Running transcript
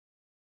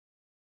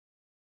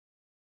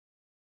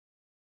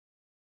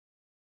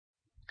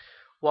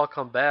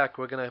Welcome back.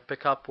 We're going to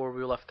pick up where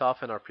we left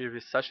off in our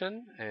previous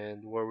session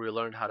and where we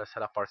learned how to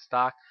set up our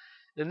stock.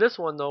 In this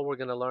one though, we're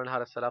going to learn how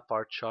to set up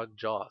our chuck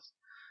jaws.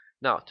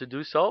 Now to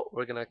do so,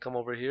 we're going to come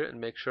over here and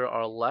make sure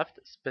our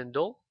left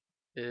spindle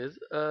is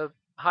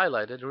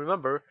highlighted.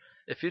 Remember,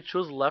 if you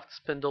choose left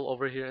spindle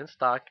over here in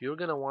stock, you're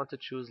going to want to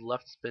choose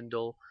left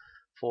spindle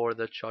for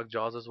the chuck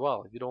jaws as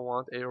well. You don't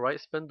want a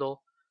right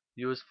spindle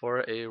used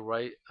for a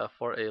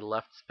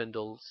left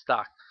spindle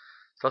stock.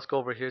 So let's go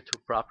over here to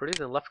properties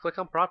and left click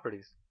on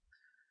properties.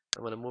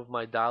 I'm going to move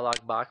my dialog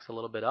box a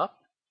little bit up.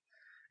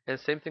 And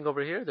same thing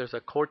over here, there's a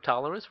chord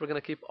tolerance. We're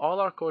going to keep all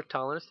our chord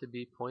tolerance to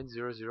be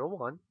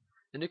 0.001.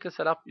 And you can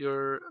set up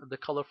the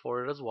color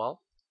for it as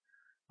well.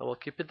 And we'll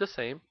keep it the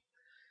same.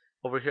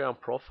 Over here on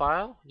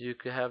profile, you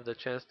could have the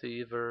chance to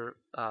either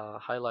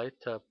highlight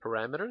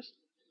parameters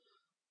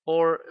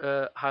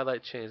or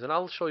highlight chains. And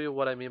I'll show you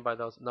what I mean by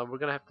those. Now we're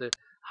going to have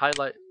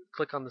to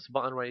click on this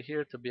button right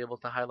here to be able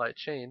to highlight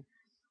chain,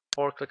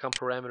 or click on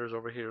parameters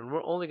over here. And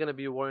we're only going to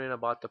be worrying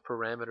about the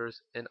parameters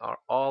in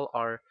all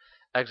our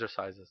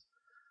exercises.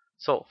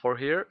 So for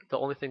here, the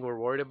only thing we're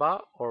worried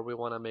about, or we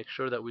want to make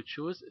sure that we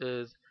choose,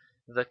 is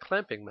the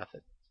clamping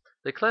method.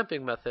 The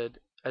clamping method,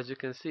 as you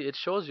can see, it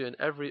shows you in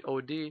every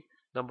OD,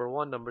 number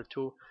 1, number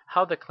 2,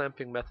 how the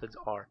clamping methods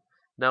are.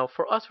 Now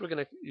for us, we're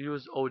going to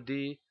use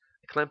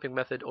clamping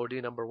method OD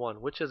number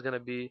 1, which is going to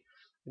be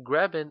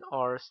grabbing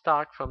our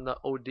stock from the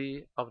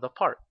OD of the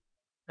part,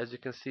 as you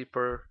can see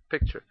per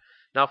picture.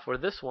 Now for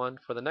this one,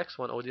 for the next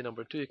one, OD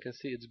number 2, you can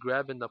see it's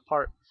grabbing the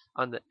part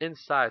on the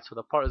inside, so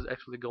the part is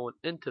actually going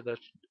into the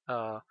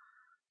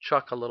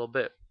chuck a little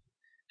bit.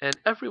 And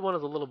every one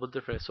is a little bit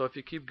different. So if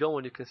you keep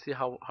going, you can see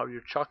how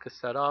your chuck is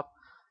set up.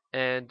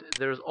 And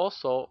there's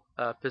also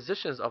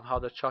positions of how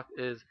the chuck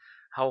is,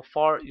 how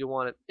far you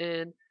want it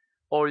in,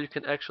 or you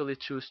can actually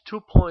choose 2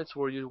 points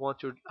where you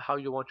want how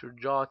you want your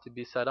jaw to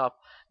be set up.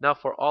 Now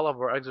for all of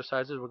our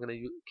exercises, we're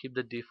going to keep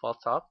the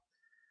defaults up.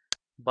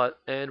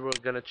 And we're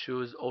going to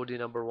choose OD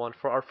number 1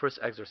 for our first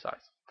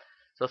exercise.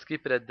 So let's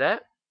keep it at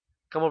that.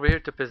 Come over here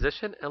to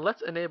position and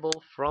let's enable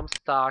from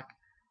stock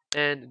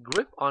and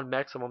grip on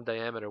maximum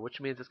diameter,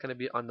 which means it's going to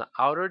be on the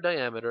outer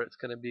diameter. It's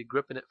going to be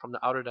gripping it from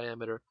the outer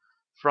diameter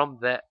from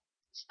that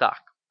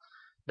stock.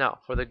 Now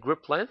for the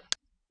grip length,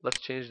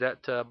 let's change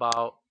that to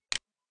about,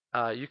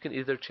 you can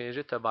either change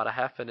it to about a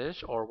half an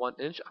inch or 1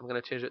 inch. I'm going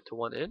to change it to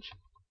 1 inch.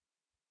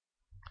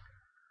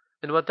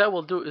 And what that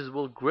will do is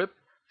we'll grip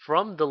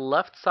from the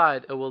left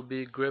side. It will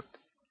be gripped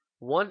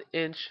 1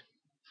 inch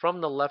from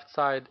the left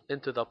side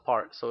into the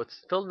part. So it's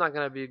still not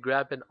going to be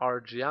grabbing our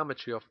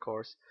geometry, of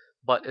course,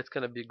 but it's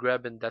going to be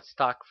grabbing that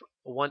stock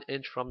 1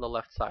 inch from the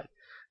left side.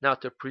 Now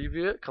to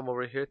preview it, come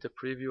over here to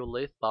preview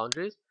lathe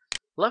boundaries.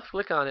 Left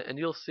click on it and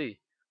you'll see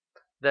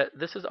that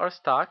this is our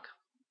stock.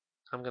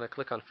 I'm going to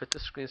click on fit to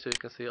screen so you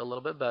can see a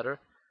little bit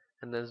better,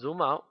 and then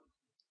zoom out.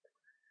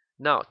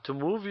 Now to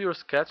move your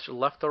sketch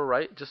left or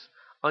right, just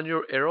on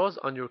your arrows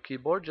on your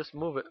keyboard, just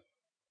move it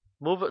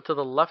to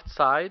the left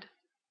side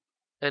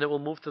and it will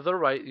move to the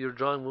right. Your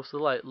drawing moves to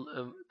the right.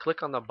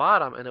 Click on the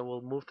bottom and it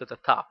will move to the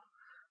top.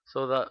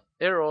 So the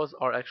arrows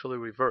are actually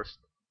reversed.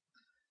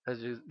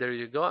 There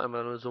you go. I'm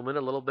going to zoom in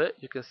a little bit.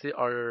 You can see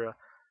our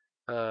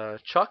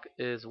chuck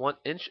is 1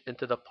 inch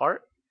into the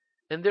part,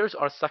 and there's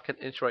our second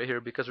inch right here,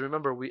 because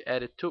remember we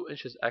added 2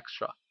 inches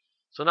extra.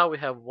 So now we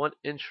have 1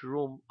 inch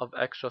room of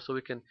extra, so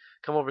we can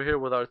come over here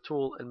with our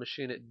tool and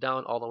machine it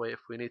down all the way if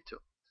we need to.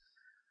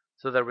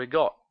 So there we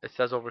go. It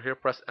says over here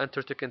press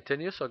enter to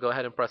continue, so go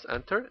ahead and press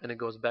enter and it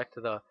goes back to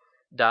the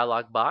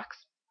dialog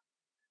box.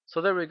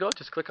 So there we go.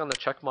 Just click on the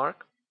check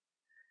mark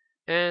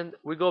and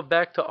we go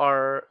back to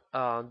our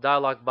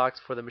dialog box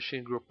for the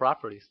machine group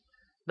properties.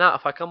 Now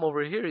if I come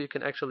over here, you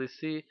can actually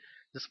see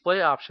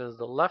display options,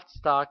 the left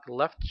stock,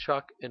 left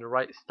chuck, and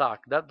right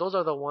stock. Those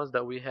are the ones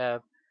that we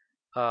have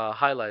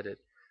highlighted.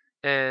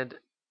 And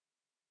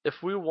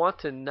if we want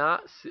to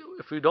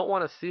if we don't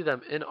want to see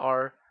them in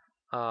our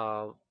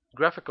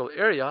graphical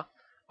area,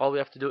 all we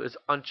have to do is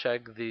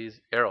uncheck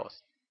these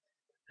arrows.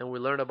 And we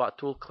learned about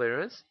tool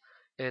clearance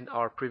in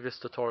our previous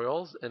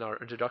tutorials, in our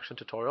introduction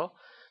tutorial.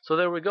 So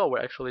there we go. We're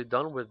actually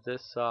done with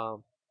this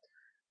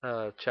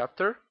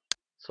chapter.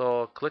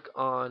 So click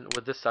on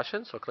with this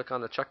session. So click on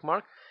the check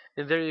mark,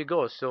 and there you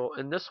go. So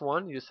in this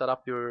one, you set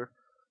up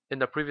in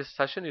the previous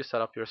session you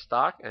set up your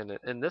stock, and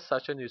in this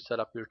session you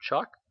set up your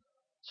chuck.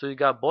 So you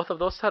got both of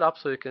those set up,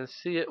 so you can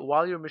see it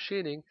while you're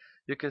machining.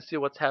 You can see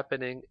what's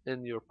happening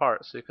in your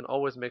part. So you can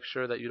always make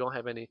sure that you don't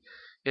have any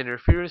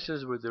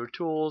interferences with your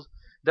tools.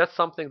 That's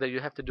something that you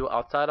have to do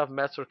outside of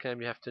MasterCam.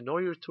 You have to know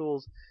your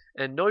tools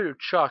and know your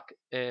chuck,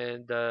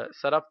 and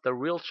set up the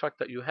real chuck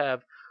that you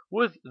have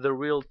with the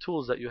real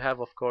tools that you have,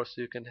 of course,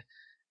 so you can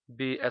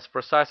be as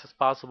precise as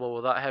possible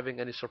without having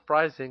any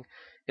surprising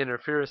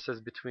interferences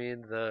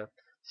between the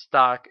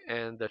stock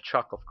and the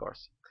chuck, of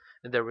course.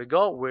 And there we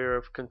go.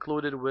 We've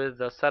concluded with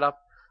the setup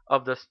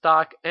of the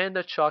stock and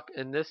the chuck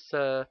in this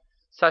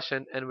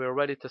session, and we're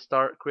ready to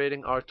start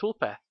creating our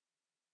toolpath.